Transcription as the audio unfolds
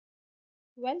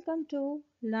Welcome to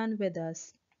Learn with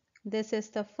us. This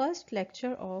is the first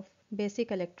lecture of Basic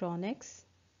Electronics.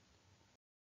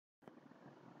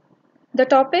 The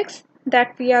topics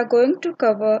that we are going to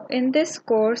cover in this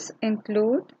course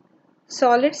include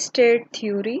solid-state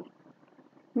theory,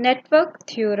 network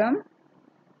theorem,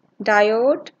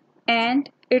 diode and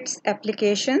its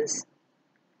applications,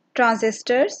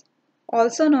 transistors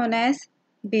also known as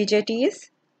BJTs,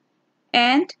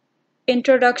 and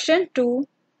introduction to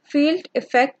field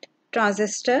effect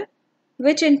transistor,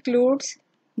 which includes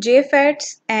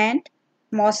JFETs and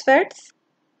MOSFETs.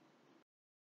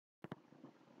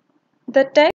 The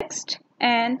text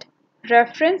and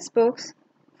reference books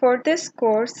for this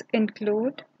course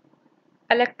include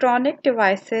Electronic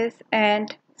Devices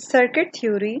and Circuit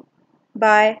Theory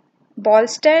by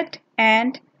Bolstad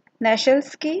and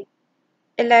Nashelsky,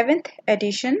 11th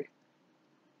edition,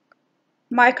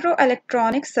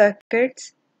 Microelectronic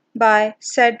Circuits by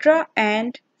Cedra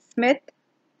and Smith,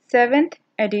 7th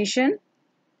edition,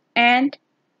 and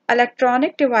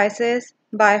Electronic Devices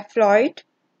by Floyd,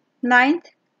 9th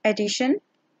edition.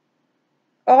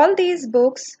 All these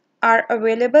books are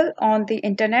available on the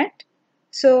internet,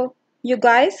 so you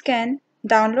guys can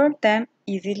download them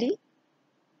easily.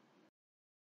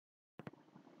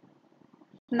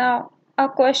 Now, a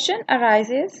question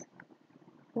arises,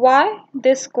 why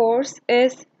this course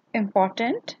is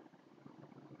important?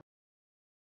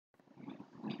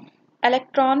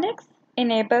 Electronics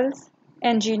enables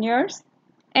engineers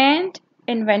and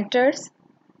inventors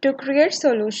to create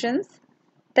solutions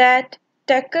that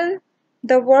tackle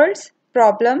the world's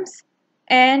problems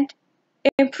and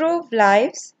improve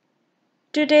lives.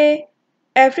 Today,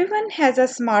 everyone has a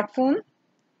smartphone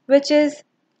which is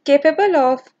capable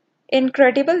of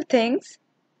incredible things,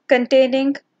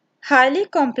 containing highly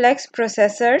complex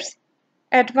processors,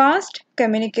 advanced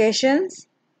communications,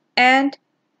 and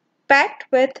packed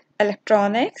with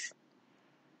electronics.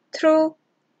 Through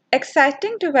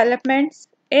exciting developments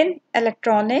in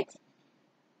electronics,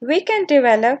 we can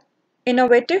develop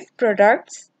innovative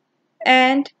products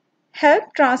and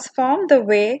help transform the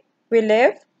way we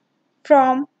live,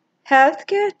 from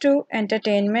healthcare to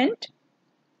entertainment.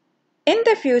 In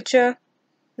the future,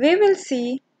 we will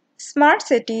see smart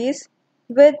cities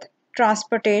with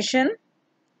transportation,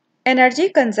 energy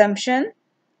consumption,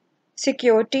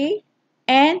 security,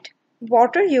 and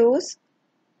water use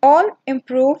all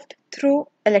improved through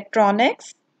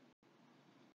electronics.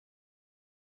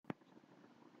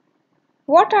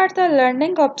 What are the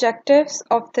learning objectives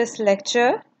of this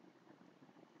lecture?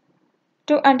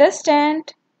 To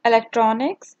understand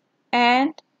electronics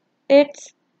and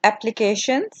its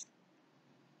applications,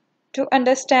 to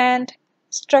understand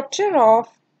structure of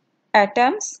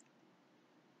atoms,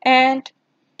 and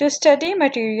to study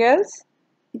materials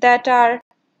that are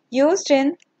used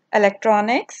in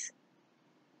electronics.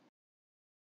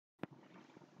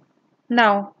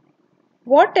 Now,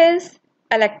 what is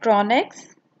electronics?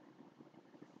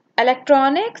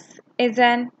 Electronics is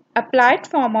an applied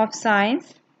form of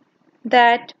science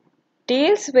that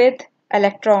deals with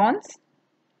electrons.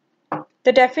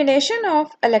 The definition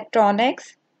of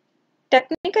electronics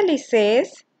technically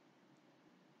says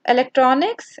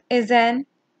electronics is an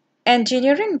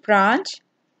engineering branch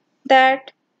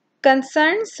that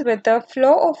concerns with the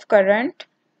flow of current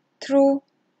through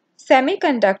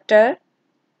semiconductor,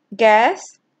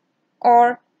 gas,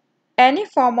 or any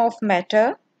form of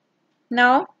matter.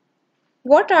 Now,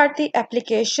 what are the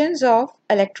applications of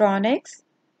electronics?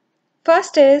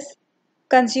 First is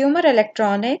consumer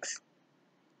electronics.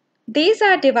 These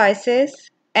are devices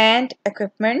and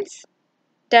equipments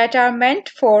that are meant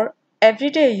for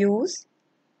everyday use.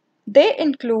 They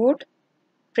include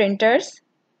printers,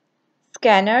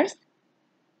 scanners,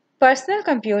 personal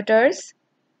computers,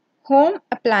 home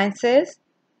appliances,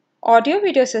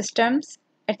 audio-video systems,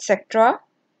 etc.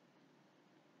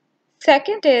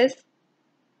 Second is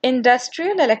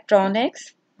industrial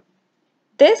electronics.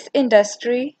 This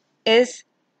industry is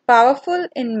powerful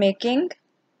in making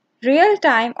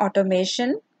real-time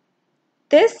automation.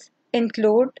 This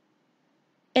includes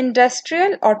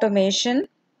industrial automation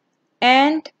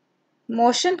and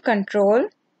motion control,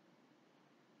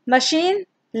 machine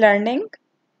learning,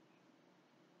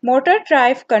 motor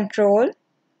drive control,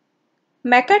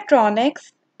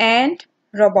 mechatronics and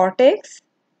robotics,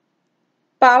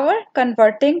 power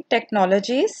converting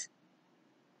technologies,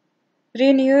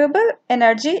 renewable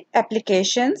energy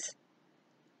applications,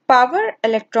 power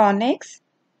electronics,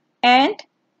 and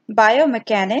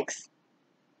biomechanics.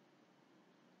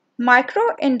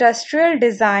 Micro-industrial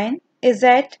design is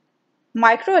at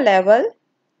micro level.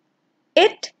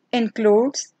 It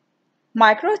includes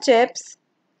microchips,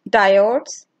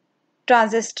 diodes,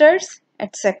 transistors,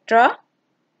 etc.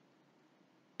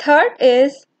 Third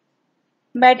is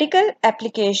medical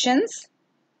applications.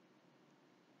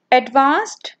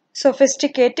 Advanced,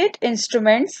 sophisticated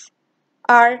instruments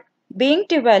are being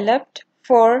developed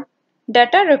for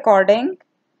data recording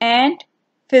and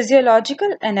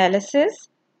physiological analysis.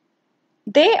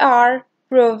 They are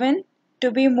proven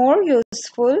to be more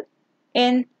useful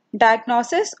in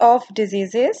diagnosis of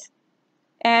diseases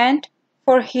and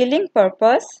for healing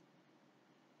purpose.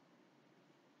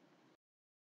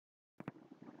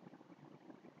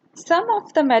 Some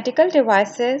of the medical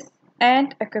devices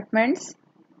and equipments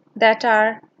that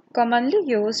are commonly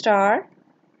used are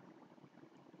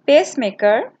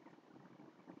pacemaker.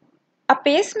 A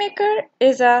pacemaker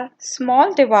is a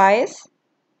small device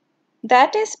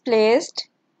that is placed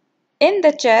in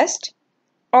the chest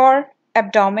or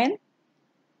abdomen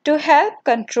to help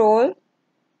control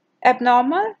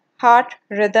abnormal heart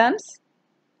rhythms.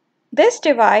 This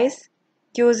device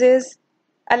uses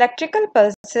electrical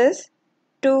pulses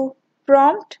to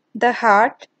prompt the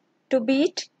heart to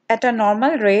beat at a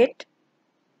normal rate.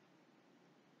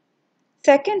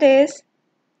 Second is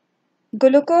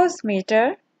glucose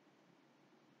meter.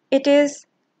 It is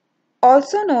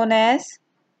also known as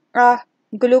a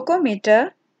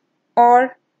glucometer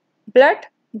or blood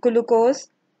glucose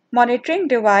monitoring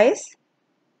device.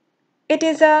 It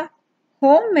is a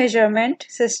home measurement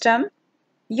system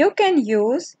you can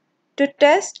use to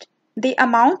test the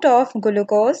amount of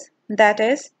glucose, that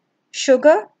is,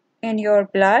 sugar, in your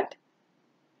blood.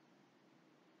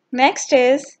 Next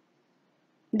is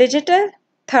digital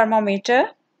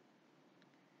thermometer.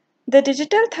 The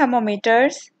digital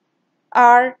thermometers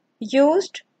are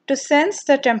used to sense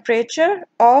the temperature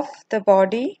of the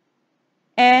body,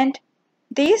 and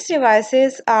these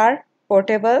devices are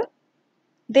portable.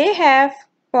 They have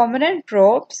permanent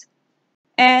probes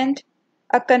and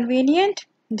a convenient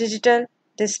digital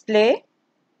display.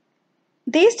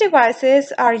 These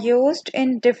devices are used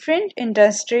in different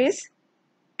industries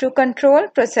to control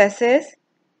processes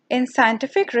in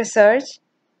scientific research,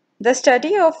 the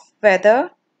study of weather,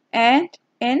 and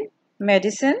in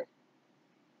medicine.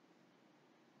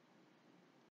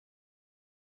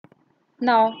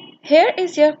 Now, here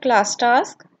is your class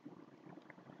task.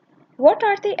 What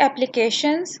are the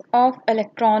applications of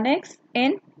electronics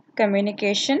in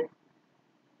communication?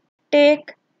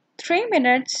 Take 3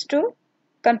 minutes to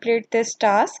complete this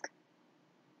task.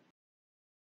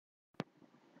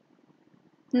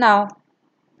 Now,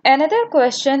 another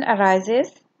question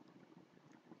arises: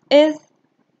 is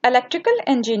electrical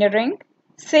engineering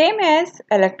same as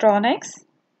electronics?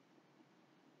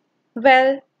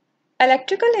 Well,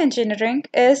 electrical engineering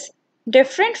is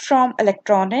different from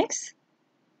electronics.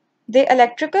 The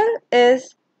electrical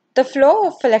is the flow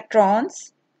of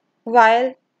electrons,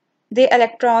 while the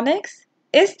electronics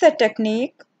is the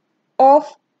technique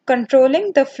of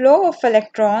controlling the flow of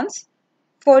electrons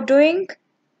for doing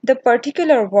the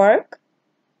particular work.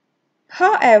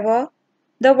 However,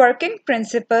 the working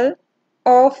principle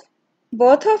of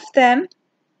both of them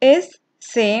is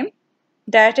same,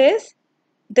 that is,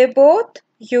 they both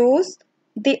use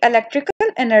the electrical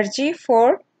energy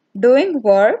for doing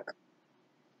work.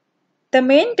 The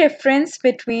main difference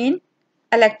between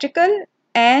electrical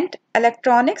and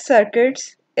electronic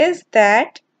circuits is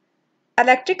that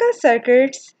electrical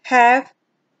circuits have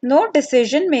no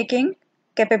decision-making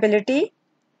capability,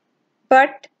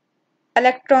 but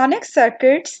electronic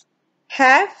circuits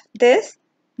have this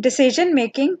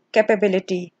decision-making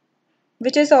capability,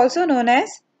 which is also known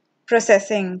as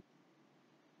processing.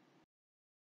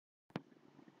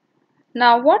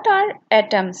 Now, what are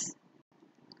atoms?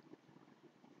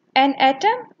 An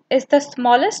atom is the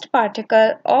smallest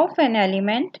particle of an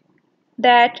element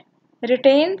that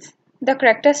retains the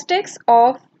characteristics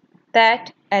of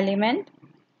that element.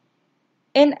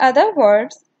 In other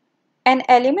words, an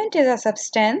element is a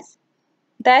substance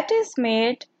that is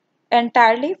made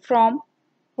entirely from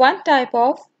one type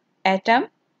of atom.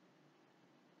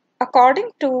 According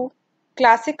to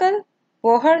classical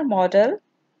Bohr model,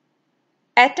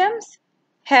 atoms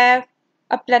have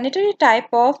a planetary type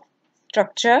of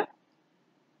structure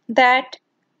that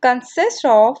consists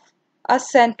of a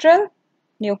central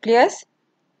nucleus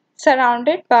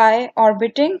surrounded by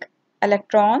orbiting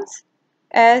electrons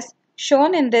as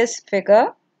shown in this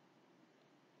figure.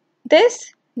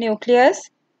 This nucleus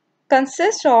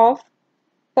consists of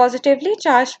positively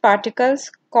charged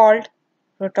particles called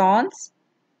protons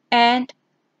and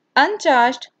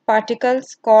uncharged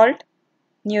particles called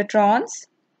neutrons.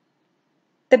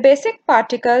 The basic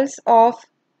particles of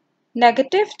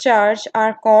negative charge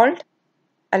are called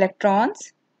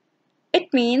electrons.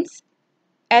 It means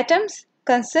atoms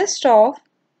consists of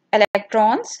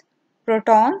electrons,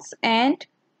 protons, and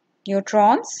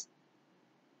neutrons.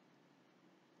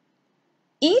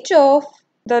 Each of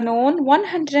the known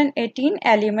 118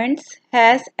 elements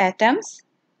has atoms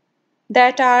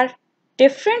that are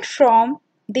different from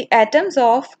the atoms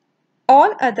of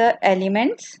all other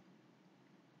elements.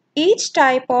 Each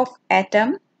type of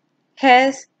atom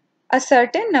has a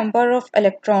certain number of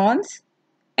electrons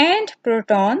and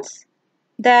protons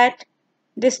that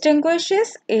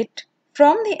distinguishes it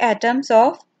from the atoms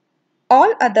of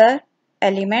all other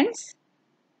elements.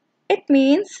 It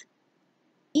means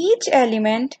each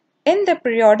element in the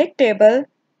periodic table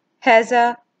has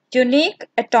a unique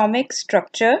atomic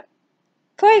structure.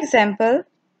 For example,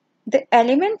 the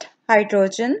element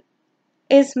hydrogen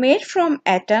is made from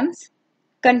atoms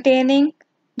containing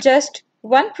just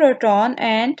one proton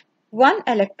and one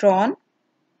electron.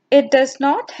 It does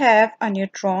not have a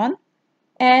neutron,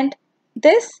 and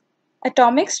this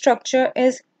atomic structure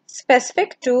is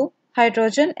specific to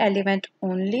hydrogen element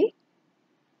only.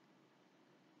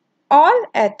 All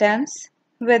atoms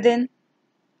within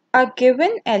a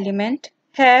given element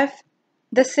have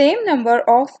the same number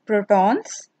of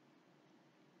protons.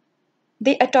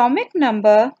 The atomic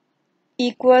number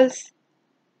equals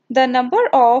the number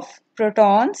of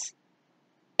protons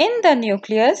in the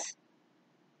nucleus,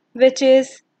 which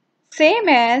is same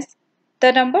as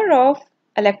the number of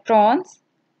electrons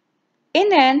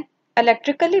in an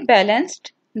electrically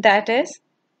balanced, that is,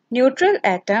 neutral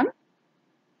atom.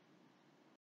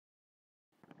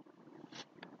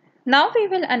 Now we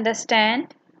will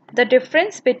understand the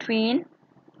difference between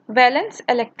valence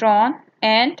electron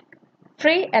and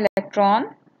free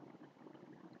electron.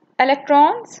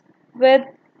 Electrons with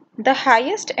the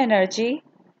highest energy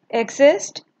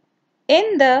exist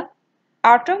in the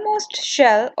outermost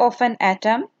shell of an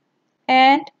atom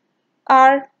and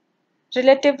are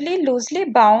relatively loosely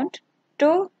bound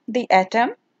to the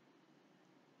atom.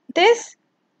 This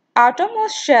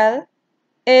outermost shell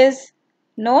is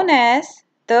known as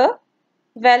the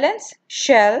valence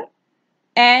shell,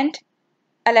 and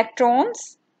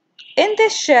electrons in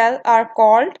this shell are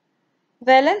called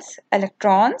valence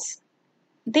electrons.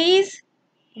 These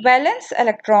valence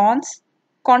electrons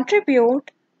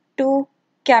contribute to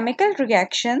chemical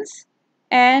reactions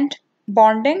and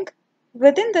bonding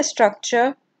within the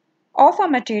structure of a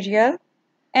material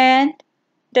and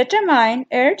determine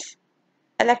its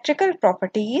electrical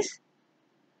properties.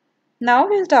 Now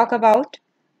we'll talk about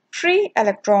free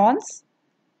electrons.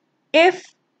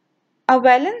 If a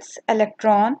valence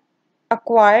electron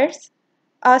acquires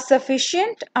a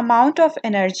sufficient amount of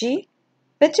energy,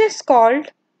 which is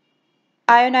called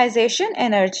ionization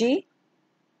energy,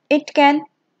 it can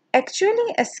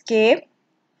actually escape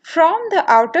from the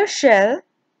outer shell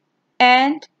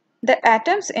and the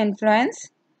atom's influence.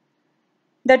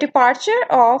 The departure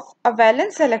of a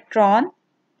valence electron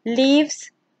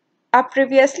leaves a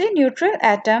previously neutral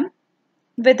atom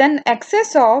with an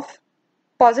excess of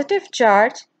positive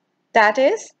charge, that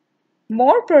is,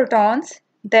 more protons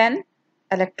than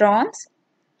electrons.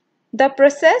 The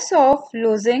process of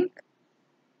losing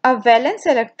a valence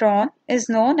electron is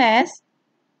known as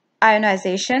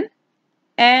ionization,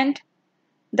 and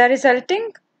the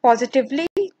resulting positively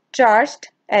charged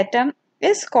atom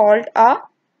is called a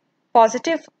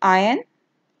positive ion,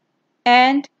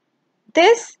 and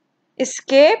this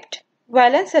escaped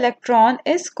valence electron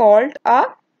is called a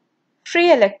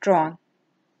free electron.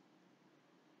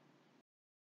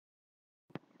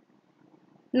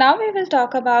 Now we will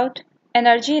talk about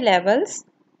energy levels.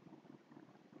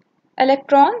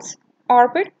 Electrons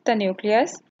orbit the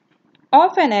nucleus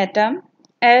of an atom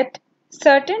at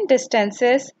certain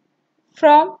distances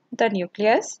from the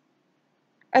nucleus.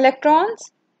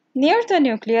 Electrons near the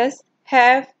nucleus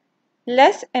have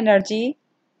less energy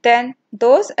than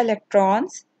those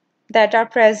electrons that are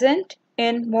present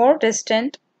in more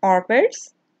distant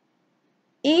orbits.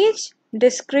 Each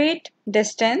discrete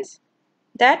distance,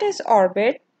 that is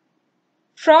orbit,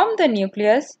 from the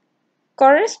nucleus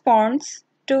corresponds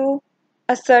to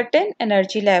a certain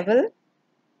energy level.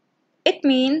 It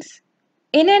means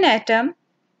in an atom,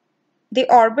 the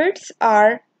orbits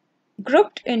are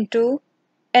grouped into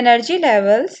energy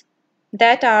levels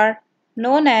that are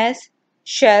known as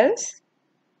shells.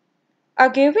 A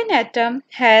given atom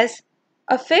has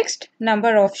a fixed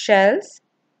number of shells.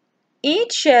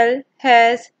 Each shell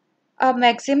has a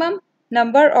maximum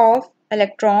number of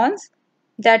electrons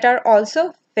that are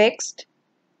also fixed.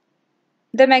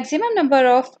 The maximum number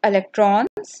of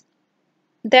electrons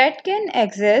that can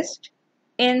exist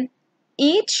in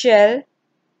each shell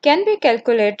can be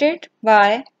calculated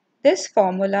by this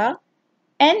formula.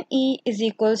 Ne is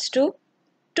equals to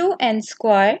 2n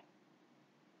square,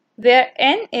 where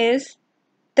n is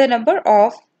the number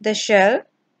of the shell.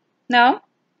 Now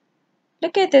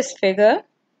look at this figure.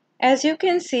 As you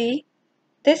can see,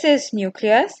 this is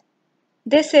nucleus.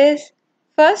 This is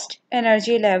first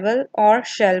energy level or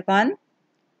shell 1.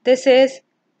 This is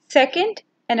second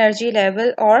energy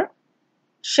level or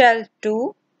shell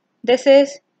 2. This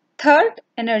is third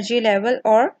energy level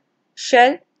or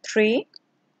shell 3.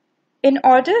 In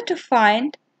order to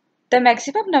find the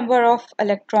maximum number of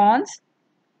electrons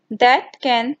that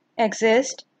can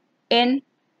exist in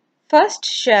first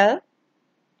shell,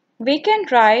 we can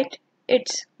write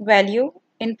its value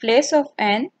in place of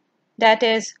n, that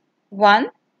is 1.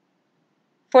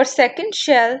 For second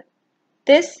shell,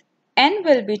 this n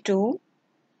will be 2.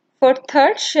 For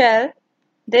third shell,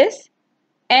 this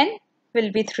n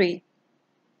will be 3.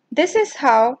 This is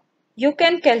how you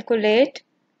can calculate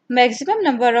maximum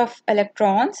number of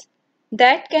electrons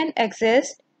that can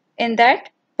exist in that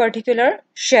particular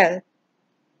shell.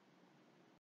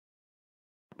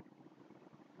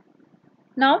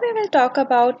 Now we will talk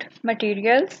about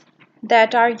materials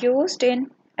that are used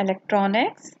in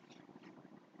electronics.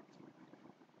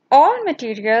 All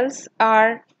materials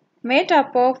are made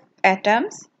up of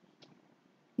atoms.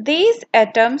 These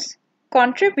atoms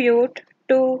contribute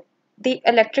to the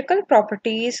electrical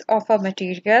properties of a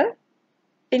material,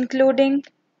 including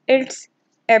its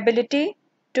ability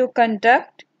to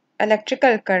conduct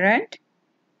electrical current.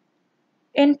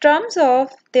 In terms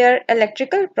of their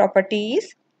electrical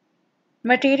properties,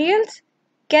 materials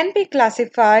can be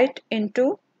classified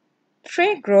into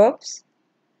 3 groups.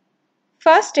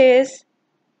 First is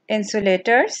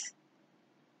insulators.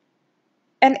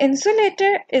 An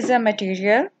insulator is a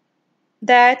material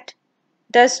that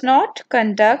does not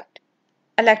conduct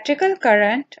electrical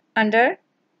current under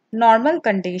normal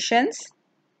conditions.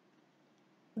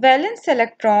 Valence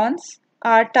electrons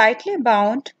are tightly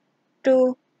bound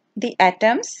to the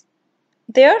atoms.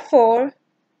 Therefore,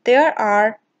 there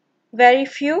are very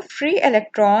few free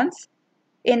electrons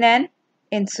in an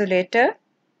insulator.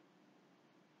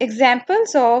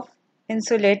 Examples of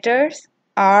insulators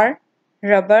are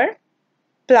rubber,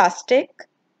 plastic,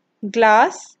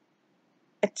 glass,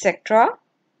 etc.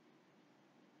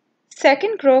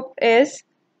 Second group is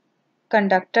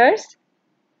conductors.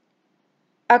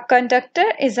 A conductor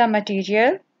is a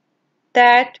material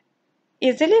that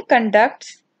easily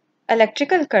conducts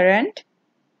electrical current.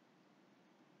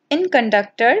 In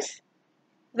conductors,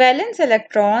 valence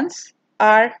electrons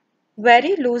are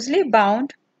very loosely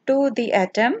bound to the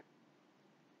atom.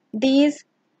 These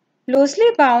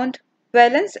loosely bound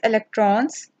valence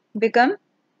electrons become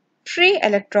free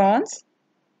electrons.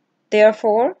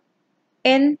 Therefore,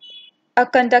 in a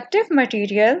conductive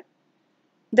material,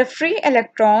 the free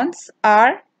electrons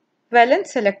are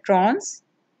valence electrons.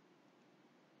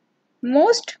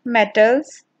 Most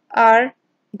metals are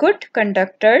good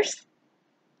conductors.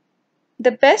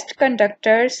 The best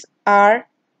conductors are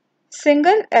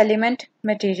single element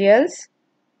materials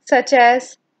such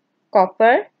as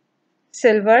copper,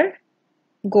 silver,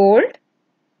 gold.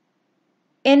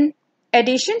 In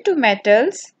addition to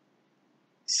metals,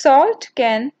 salt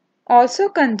can also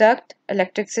conduct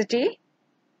electricity.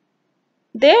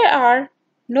 There are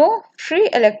no free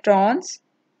electrons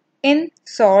in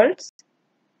salts,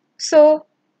 so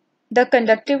the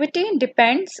conductivity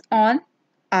depends on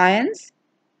ions.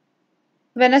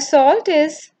 When a salt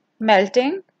is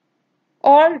melting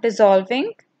or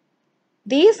dissolving,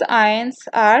 these ions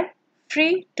are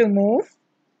free to move.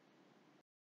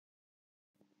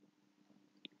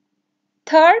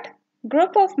 Third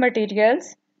group of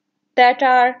materials that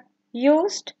are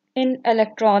used in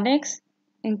electronics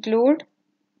include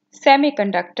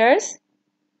semiconductors.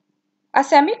 A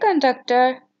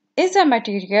semiconductor is a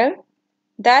material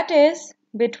that is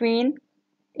between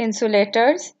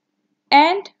insulators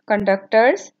and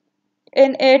conductors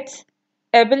in its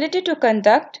ability to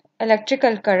conduct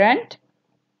electrical current.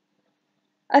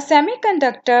 A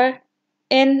semiconductor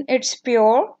in its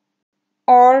pure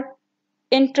or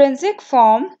intrinsic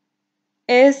form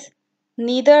is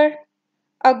neither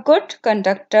a good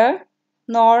conductor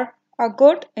nor a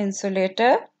good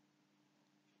insulator.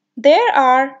 There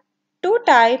are two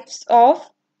types of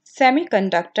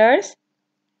semiconductors.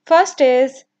 First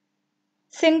is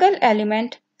single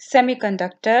element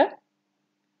semiconductor.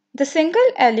 The single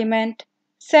element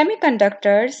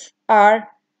semiconductors are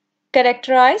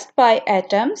characterized by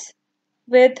atoms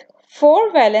with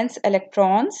 4 valence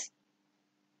electrons.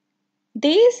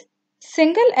 These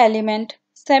single element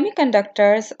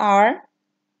semiconductors are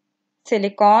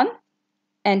silicon,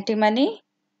 antimony,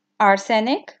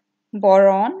 arsenic,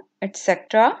 boron,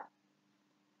 etc.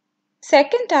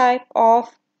 Second type of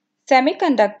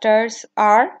semiconductors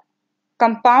are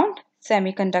compound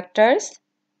semiconductors.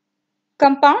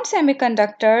 Compound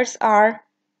semiconductors are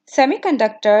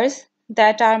semiconductors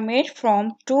that are made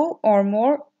from two or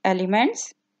more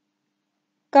elements.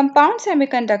 Compound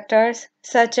semiconductors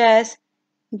such as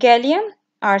gallium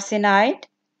arsenide,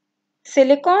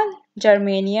 silicon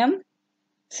germanium,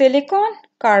 silicon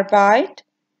carbide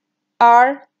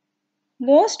are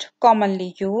most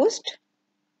commonly used.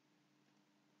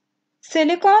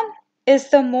 Silicon is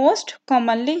the most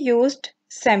commonly used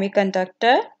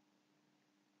semiconductor.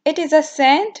 It is a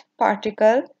sand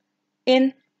particle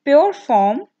in pure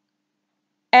form.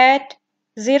 At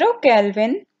 0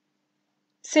 Kelvin,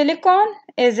 silicon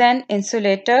is an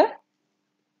insulator.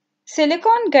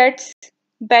 Silicon gets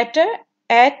better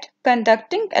at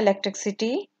conducting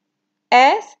electricity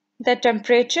as the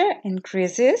temperature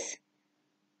increases.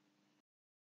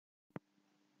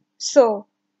 So,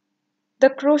 the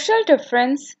crucial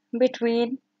difference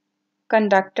between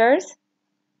conductors,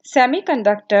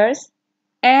 semiconductors,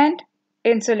 and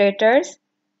insulators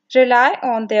rely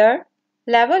on their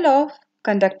level of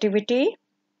conductivity.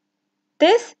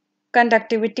 This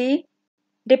conductivity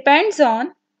depends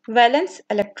on valence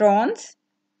electrons.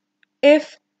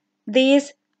 If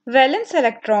these valence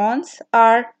electrons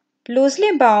are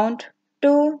loosely bound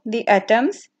to the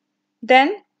atoms,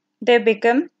 then they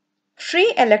become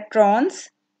free electrons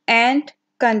and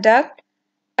conduct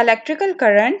electrical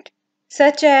current,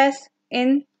 such as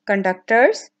in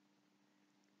conductors.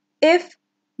 If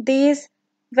these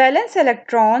valence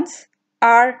electrons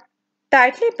are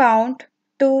tightly bound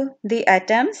to the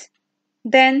atoms,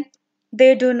 then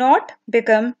they do not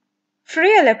become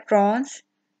free electrons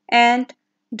and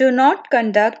do not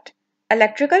conduct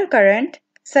electrical current,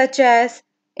 such as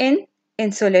in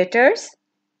insulators.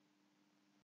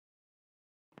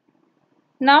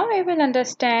 Now we will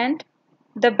understand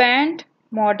the band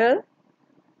model.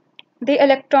 The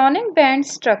electronic band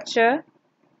structure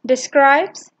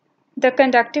describes the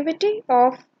conductivity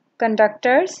of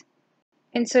conductors,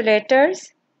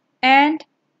 insulators, and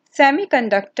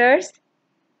semiconductors.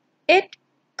 It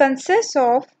consists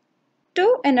of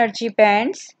two energy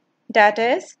bands, that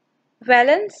is,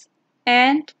 valence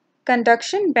and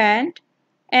conduction band,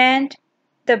 and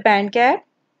the band gap.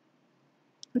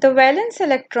 The valence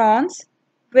electrons,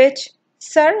 which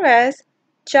serve as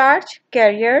charge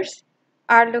carriers,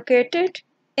 are located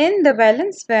in the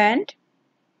valence band.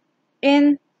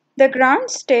 In the ground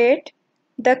state,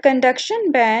 the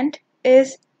conduction band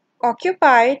is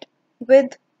occupied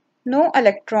with no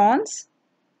electrons.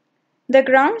 The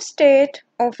ground state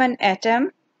of an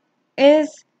atom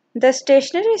is the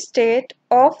stationary state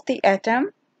of the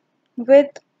atom with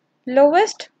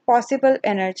lowest possible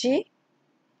energy.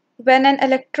 When an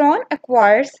electron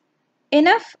acquires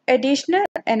enough additional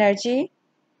energy,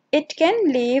 it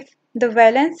can leave the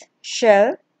valence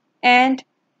shell and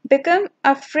become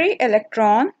a free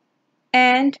electron,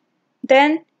 and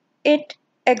then it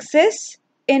exists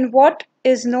in what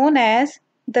is known as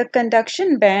the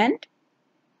conduction band.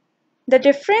 The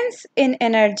difference in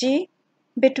energy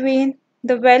between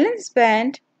the valence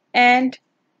band and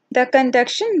the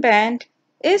conduction band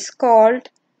is called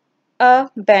a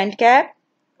band gap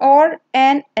or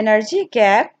an energy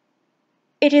gap.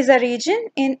 It is a region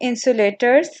in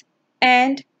insulators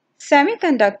and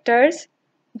semiconductors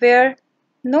where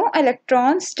no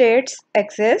electron states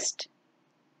exist.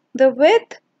 The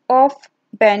width of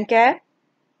band gap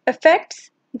affects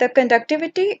the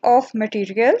conductivity of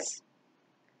materials.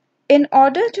 In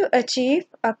order to achieve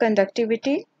a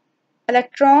conductivity,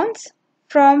 electrons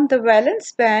from the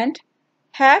valence band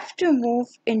have to move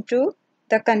into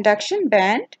the conduction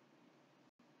band.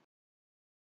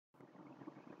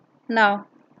 Now,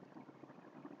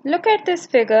 look at this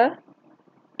figure.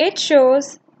 It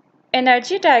shows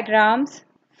energy diagrams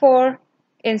for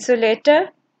insulator,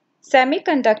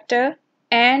 semiconductor,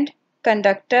 and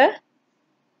conductor.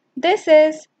 This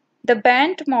is the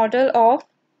band model of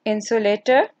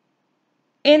insulator.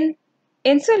 In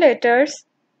insulators,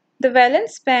 the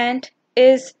valence band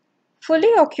is fully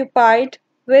occupied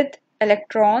with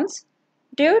electrons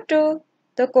due to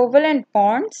the covalent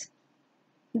bonds.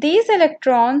 These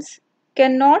electrons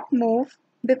cannot move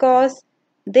because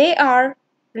they are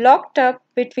locked up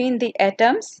between the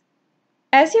atoms.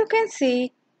 As you can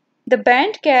see, the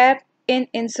band gap in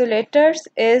insulators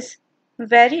is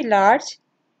very large.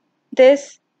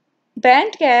 This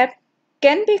band gap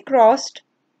can be crossed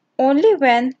only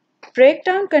when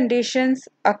breakdown conditions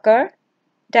occur,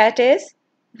 that is,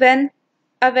 when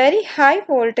a very high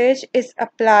voltage is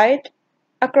applied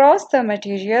across the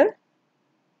material.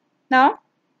 Now,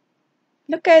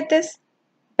 look at this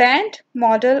band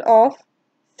model of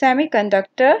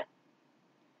semiconductor.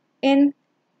 in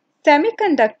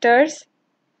semiconductors,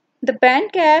 the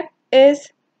band gap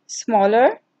is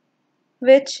smaller,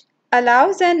 which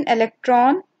allows an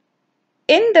electron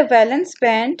in the valence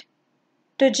band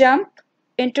to jump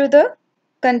into the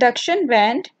conduction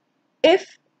band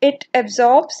if it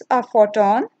absorbs a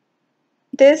photon.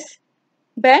 This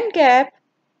band gap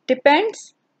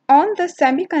depends on the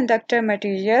semiconductor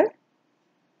material.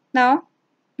 Now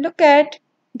look at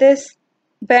this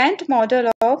band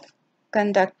model of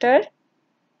conductor.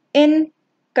 In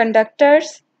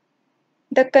conductors,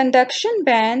 the conduction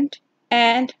band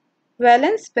and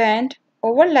valence band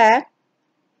overlap,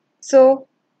 so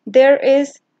there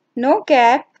is no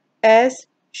gap as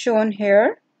shown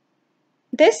here.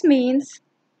 This means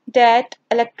that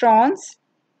electrons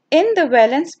in the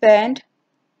valence band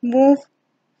move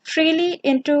freely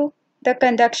into the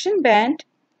conduction band,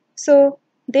 so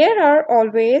there are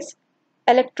always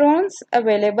electrons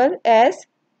available as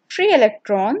free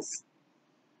electrons.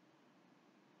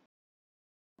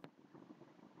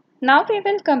 Now we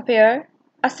will compare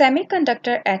a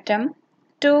semiconductor atom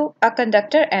to a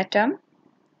conductor atom.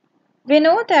 We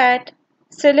know that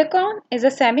silicon is a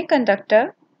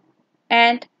semiconductor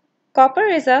and copper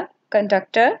is a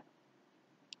conductor.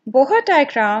 Bohr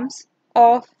diagrams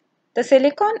of the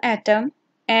silicon atom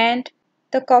and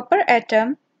the copper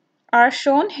atom are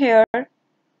shown here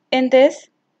in this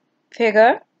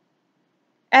figure.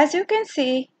 As you can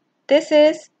see, this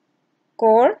is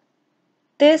core.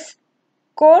 This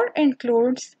core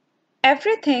includes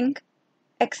everything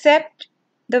except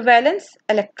the valence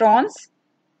electrons.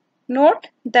 Note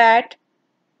that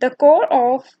the core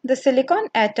of the silicon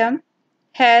atom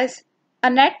has a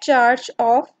net charge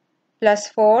of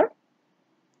 +4.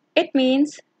 It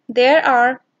means there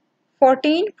are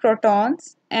 14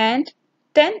 protons and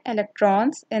 10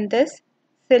 electrons in this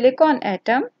silicon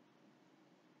atom.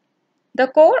 The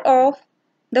core of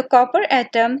the copper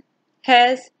atom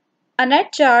has a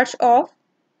net charge of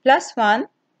 +1.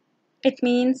 It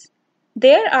means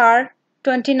there are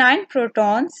 29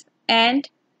 protons and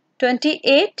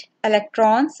 28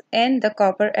 electrons in the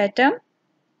copper atom.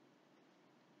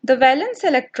 The valence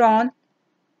electron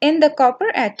in the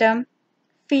copper atom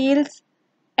feels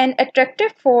an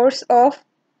attractive force of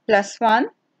 +1,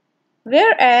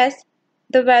 whereas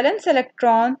the valence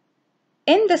electron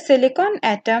in the silicon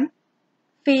atom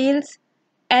feels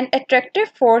an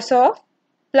attractive force of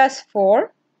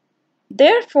 +4.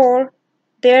 Therefore,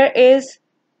 there is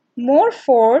more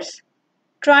force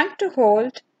trying to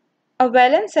hold a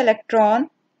valence electron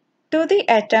to the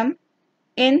atom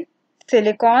in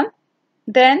silicon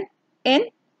than in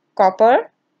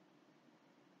copper.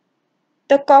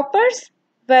 The copper's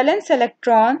valence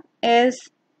electron is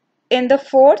in the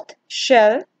 4th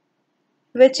shell,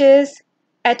 which is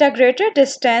at a greater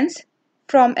distance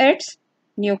from its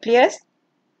nucleus,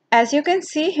 as you can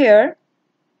see here,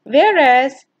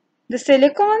 whereas the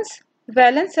silicon's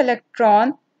valence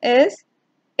electron is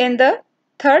in the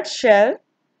 3rd shell.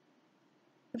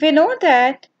 We know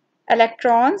that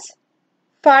electrons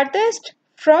farthest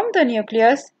from the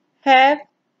nucleus have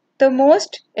the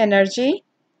most energy,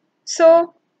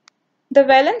 so the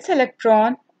valence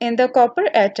electron in the copper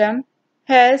atom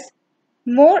has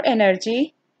more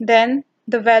energy than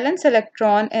the valence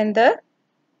electron in the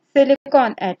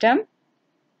silicon atom.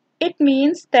 It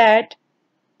means that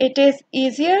it is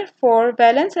easier for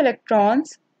valence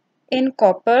electrons in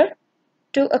copper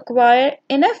to acquire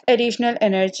enough additional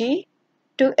energy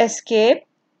to escape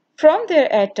from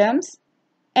their atoms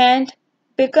and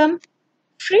become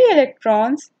free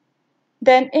electrons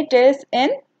than it is in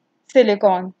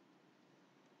silicon.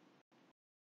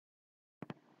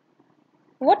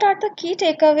 What are the key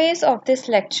takeaways of this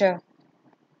lecture?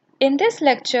 In this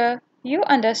lecture, you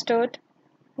understood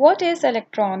what is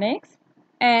electronics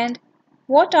and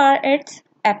what are its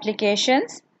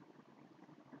applications.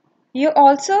 You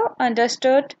also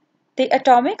understood the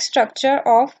atomic structure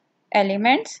of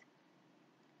elements.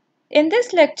 In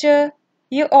this lecture,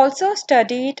 you also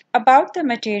studied about the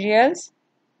materials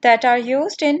that are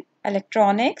used in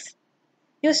electronics.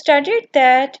 You studied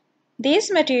that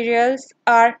these materials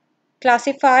are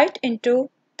classified into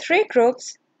 3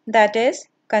 groups, that is,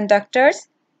 conductors,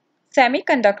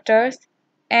 semiconductors,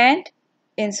 and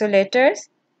insulators.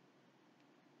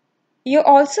 You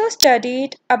also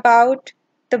studied about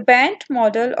the band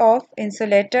model of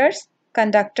insulators,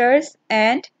 conductors,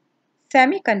 and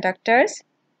semiconductors.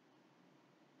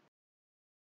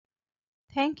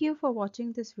 Thank you for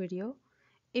watching this video.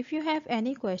 If you have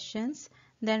any questions,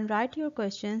 then write your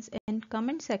questions in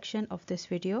comment section of this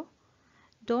video.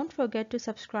 Don't forget to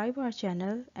subscribe our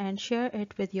channel and share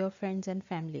it with your friends and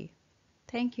family.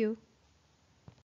 Thank you.